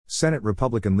Senate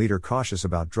Republican leader cautious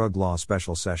about drug law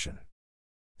special session.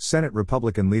 Senate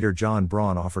Republican leader John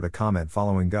Braun offered a comment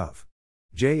following Gov.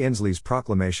 Jay Inslee's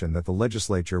proclamation that the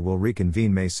legislature will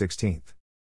reconvene May 16.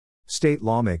 State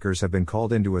lawmakers have been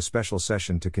called into a special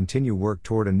session to continue work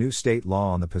toward a new state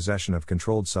law on the possession of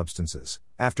controlled substances,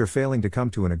 after failing to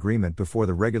come to an agreement before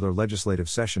the regular legislative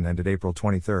session ended April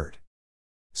 23.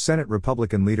 Senate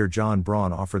Republican leader John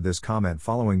Braun offered this comment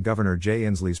following Governor Jay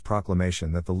Inslee's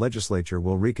proclamation that the legislature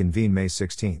will reconvene May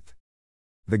 16.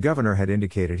 The governor had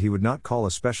indicated he would not call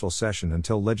a special session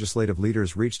until legislative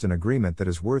leaders reached an agreement that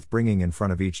is worth bringing in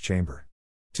front of each chamber.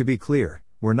 To be clear,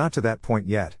 we're not to that point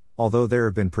yet, although there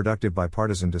have been productive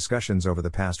bipartisan discussions over the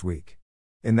past week.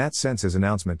 In that sense, his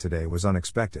announcement today was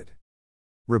unexpected.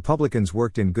 Republicans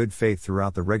worked in good faith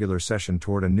throughout the regular session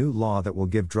toward a new law that will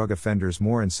give drug offenders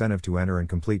more incentive to enter and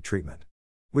complete treatment.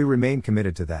 We remain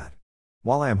committed to that.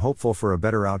 While I am hopeful for a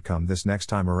better outcome this next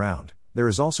time around, there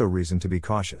is also reason to be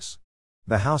cautious.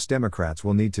 The House Democrats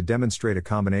will need to demonstrate a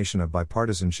combination of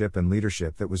bipartisanship and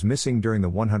leadership that was missing during the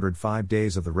 105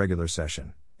 days of the regular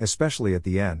session, especially at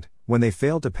the end, when they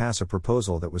failed to pass a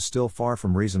proposal that was still far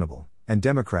from reasonable, and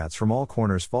Democrats from all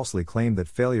corners falsely claimed that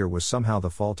failure was somehow the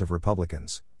fault of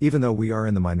Republicans, even though we are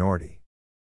in the minority.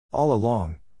 All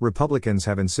along, Republicans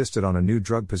have insisted on a new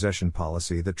drug possession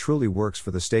policy that truly works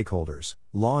for the stakeholders,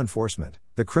 law enforcement,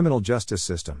 the criminal justice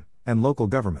system, and local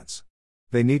governments.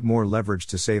 They need more leverage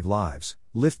to save lives,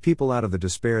 lift people out of the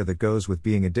despair that goes with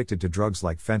being addicted to drugs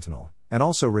like fentanyl, and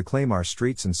also reclaim our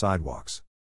streets and sidewalks.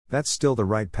 That's still the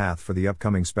right path for the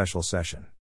upcoming special session.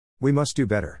 We must do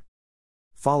better.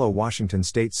 Follow Washington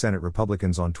State Senate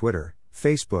Republicans on Twitter,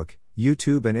 Facebook,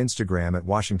 YouTube and Instagram at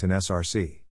Washington SRC.